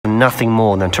nothing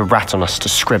more than to rat on us to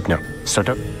Scribner. So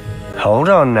don't... Hold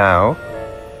on now.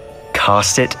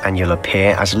 Cast it and you'll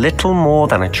appear as little more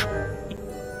than a...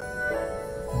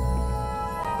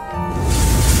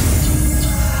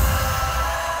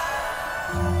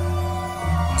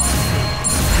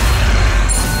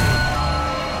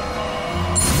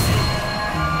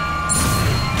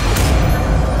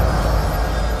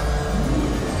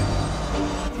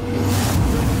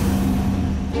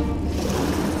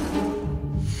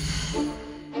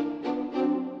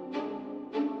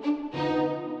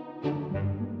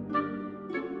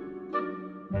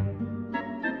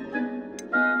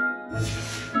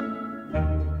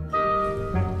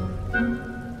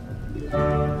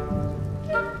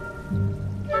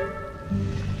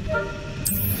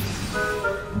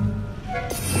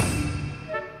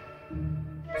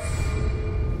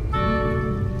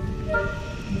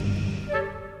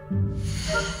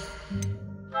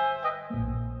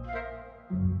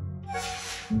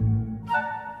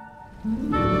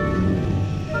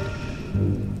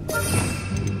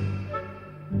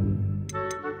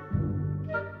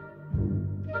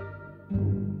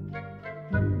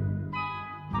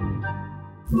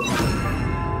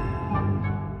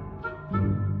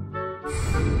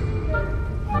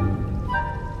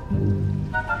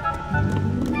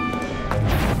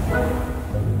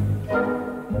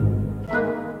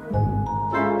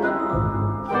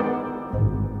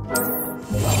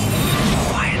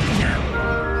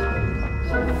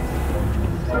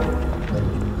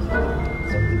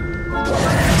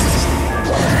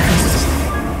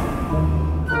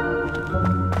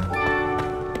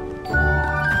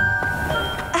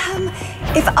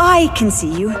 If I can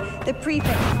see you, the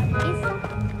prefect...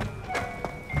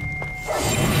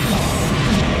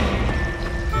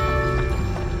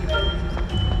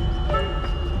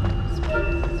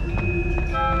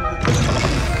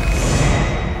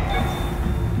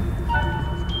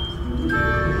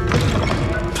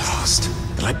 Blast!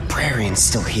 The librarian's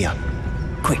still here.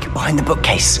 Quick, behind the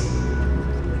bookcase.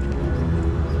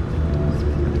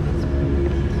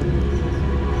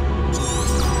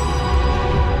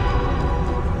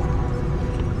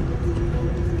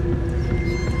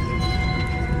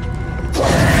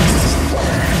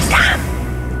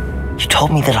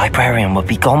 Told me the librarian would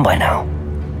be gone by now.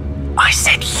 I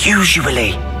said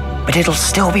usually, but it'll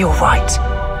still be all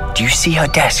right. Do you see her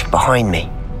desk behind me?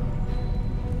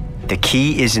 The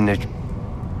key is in the...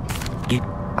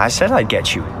 I said I'd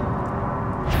get you.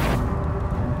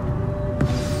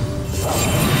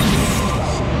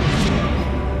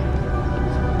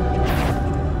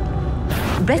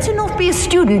 Better not be a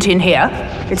student in here.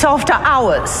 It's after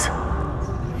hours.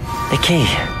 The key.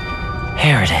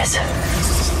 Here it is.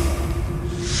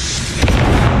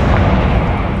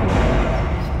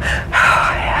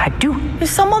 Is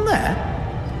someone there?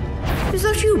 Is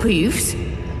that you, Peeves?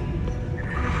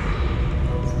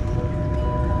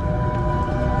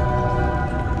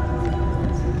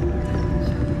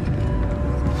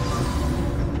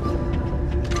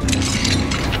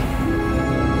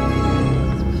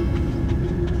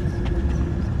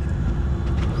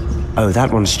 Oh,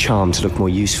 that one's charmed to look more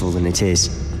useful than it is.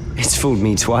 It's fooled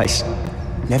me twice.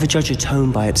 Never judge a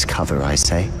tome by its cover, I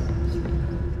say.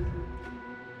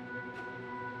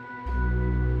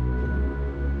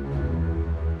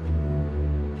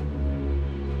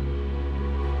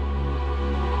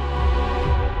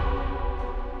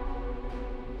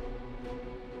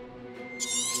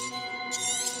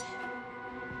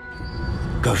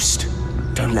 Ghost,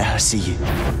 don't let her see you.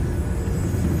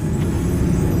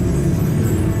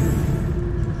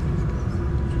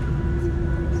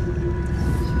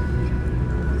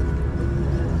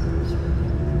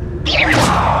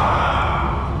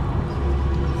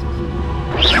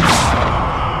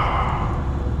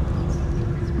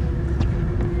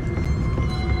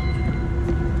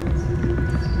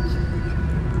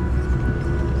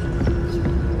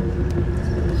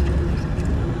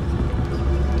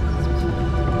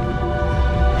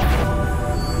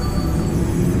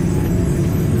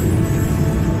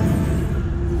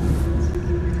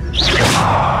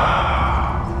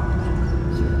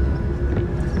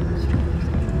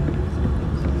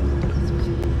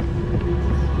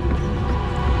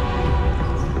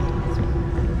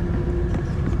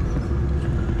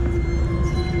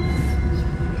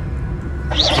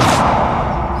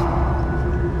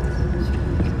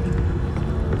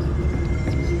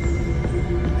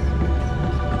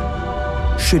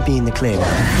 Should be in the clear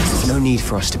now. No need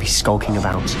for us to be skulking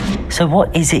about. So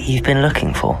what is it you've been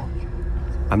looking for?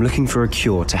 I'm looking for a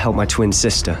cure to help my twin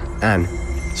sister, Anne,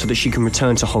 so that she can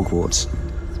return to Hogwarts.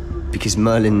 Because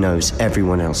Merlin knows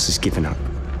everyone else has given up.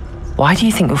 Why do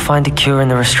you think you'll find a cure in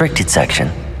the restricted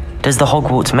section? Does the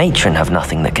Hogwarts matron have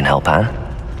nothing that can help Anne?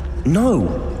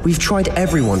 No, we've tried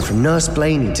everyone from Nurse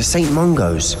Blaney to St.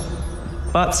 Mungo's.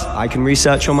 But I can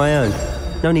research on my own.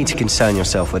 No need to concern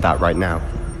yourself with that right now.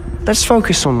 Let's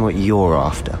focus on what you're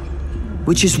after.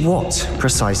 Which is what,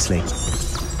 precisely?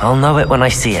 I'll know it when I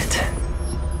see it.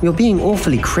 You're being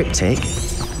awfully cryptic.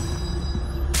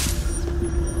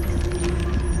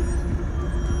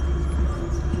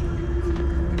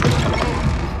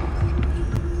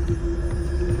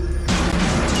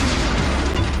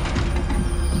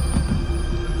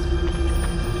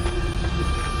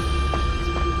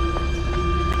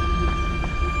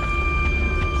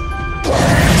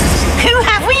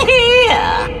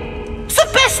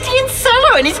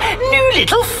 And his new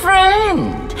little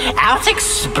friend, out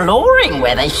exploring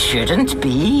where they shouldn't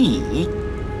be.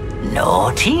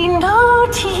 Naughty,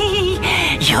 naughty,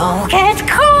 you'll get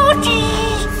caughty.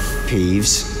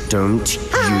 Peeves, don't you...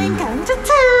 I'm going to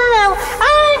tell,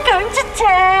 I'm going to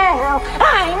tell,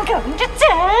 I'm going to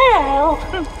tell.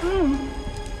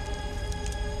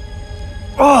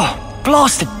 Oh,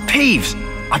 blasted Peeves!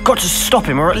 I've got to stop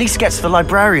him, or at least get to the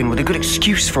librarian with a good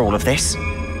excuse for all of this.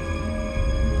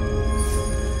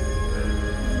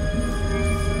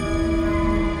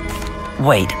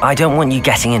 Wait, I don't want you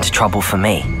getting into trouble for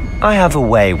me. I have a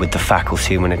way with the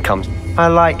faculty when it comes... I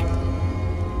like...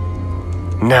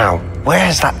 Now, where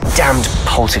has that damned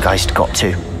poltergeist got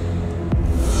to?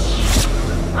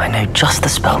 I know just the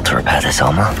spell to repair this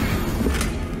armor.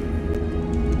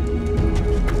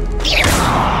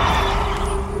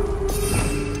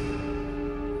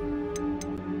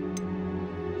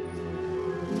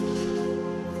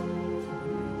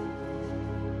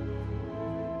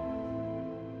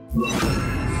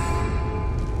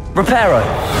 Reparo!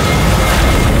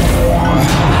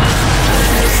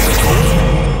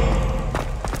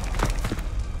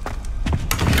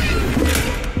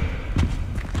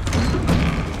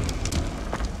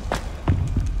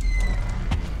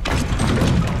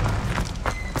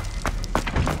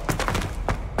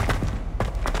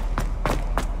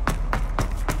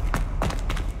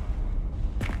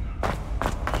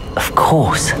 Of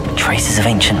course, traces of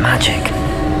ancient magic.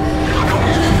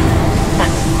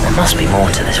 There must be more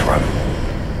to this room.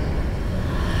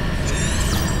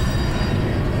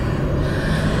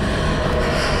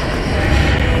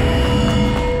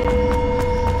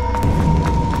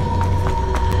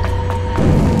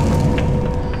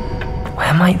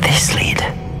 Where might this lead?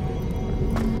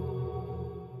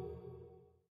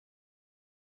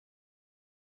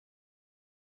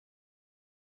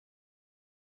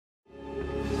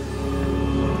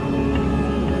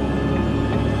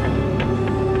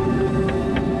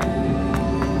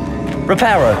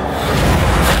 Reparo!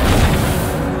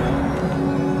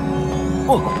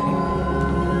 Whoa.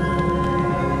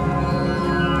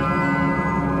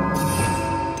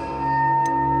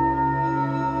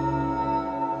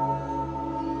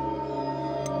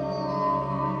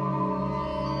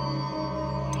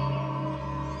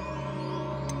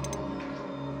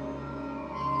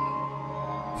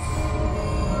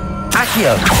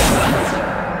 Accio!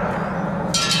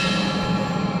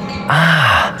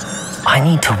 I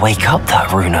need to wake up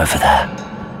that rune over there.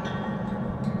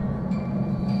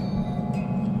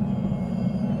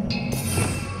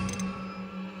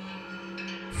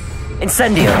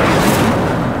 Incendio!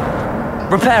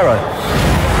 Reparo!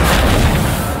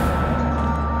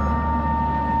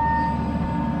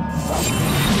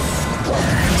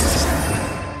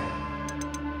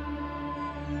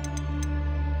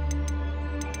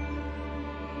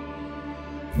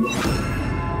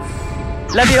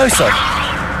 Levioso!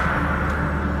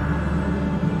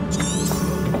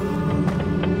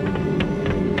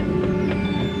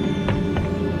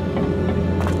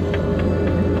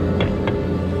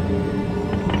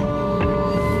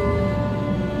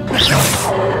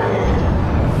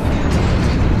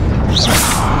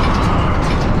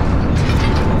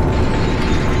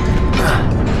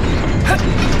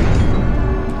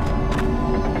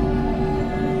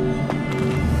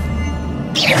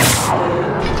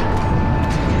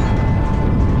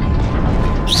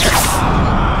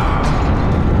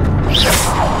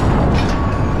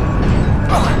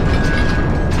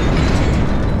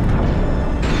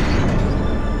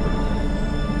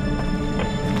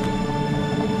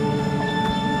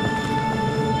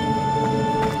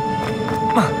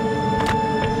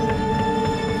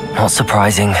 Not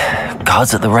surprising.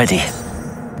 Guards at the ready.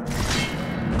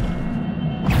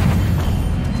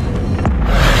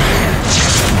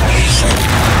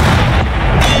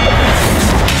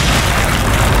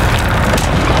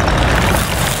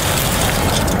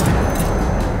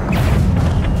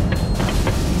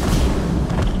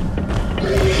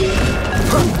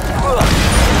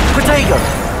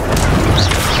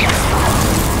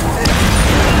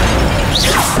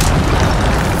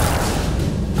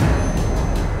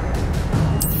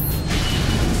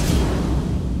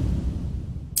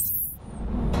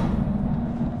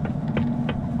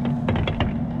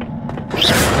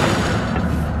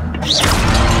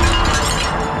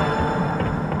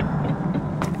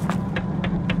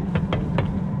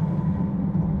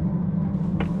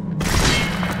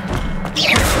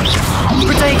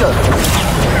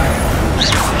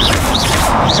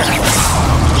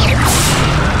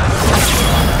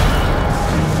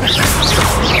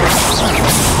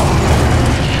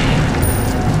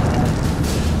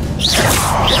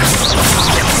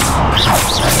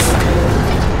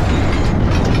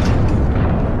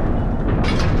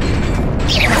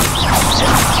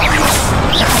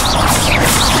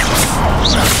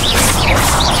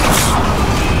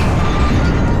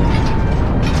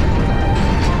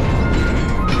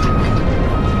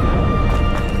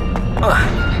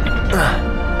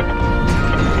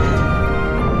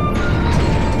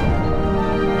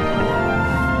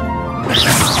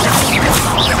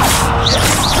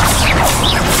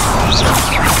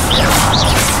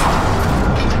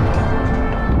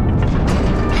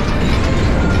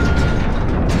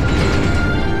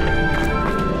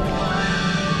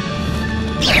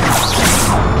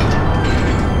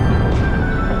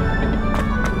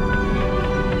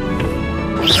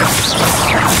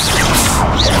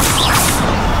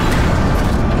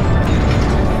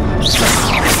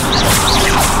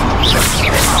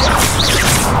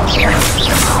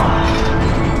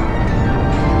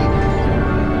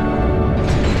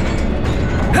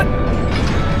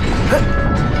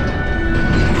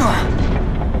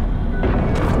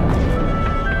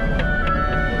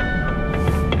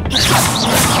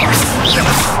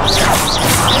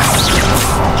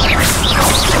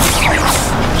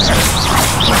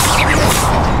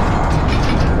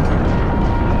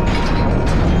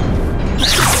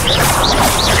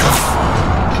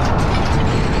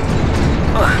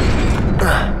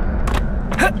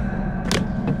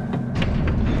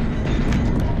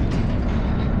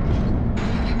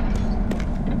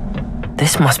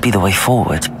 This must be the way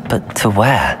forward, but to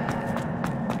where?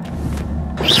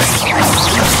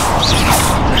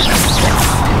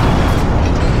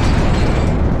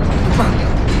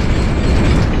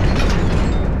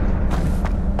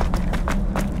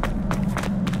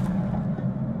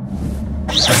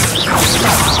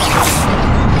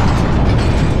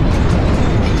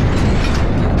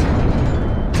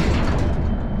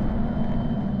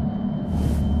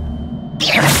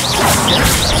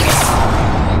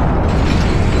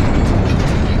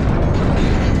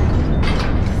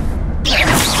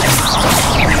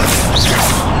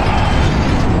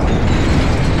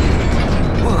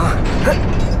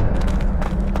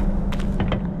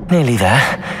 Nearly there.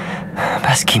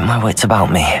 Best keep my wits about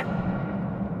me.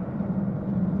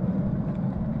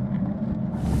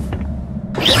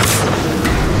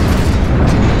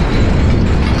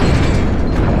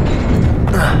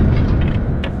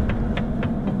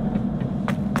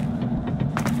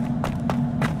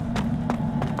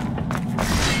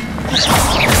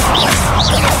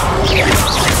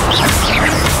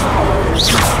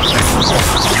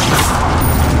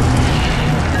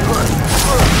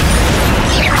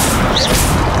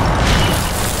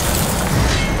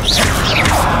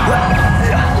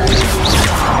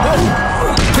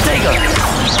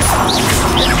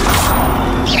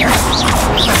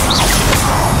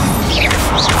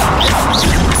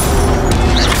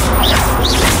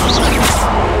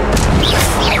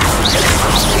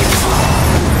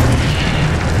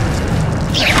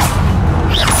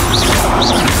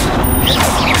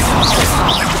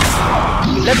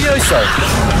 Levioso!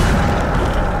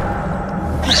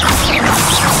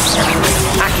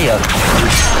 Accio!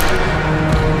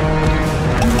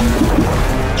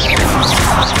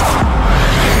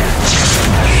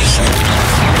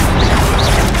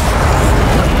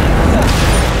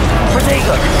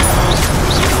 Protego!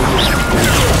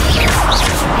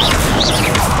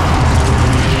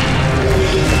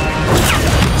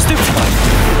 Stupefy!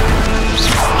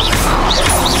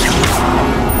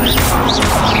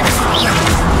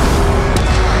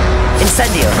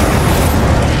 Incendio!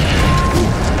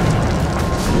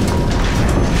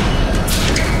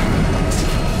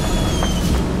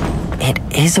 It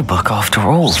is a book after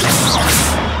all.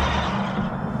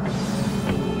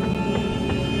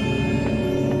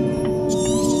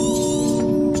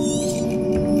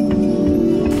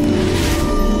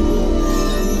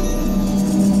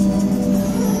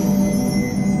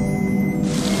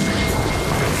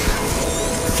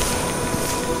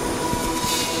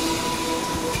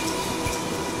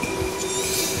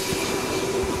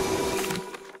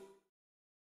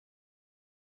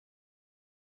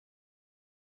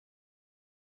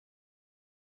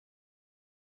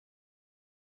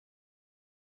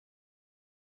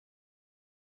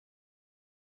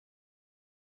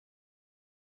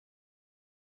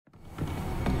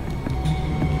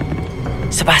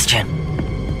 Sebastian.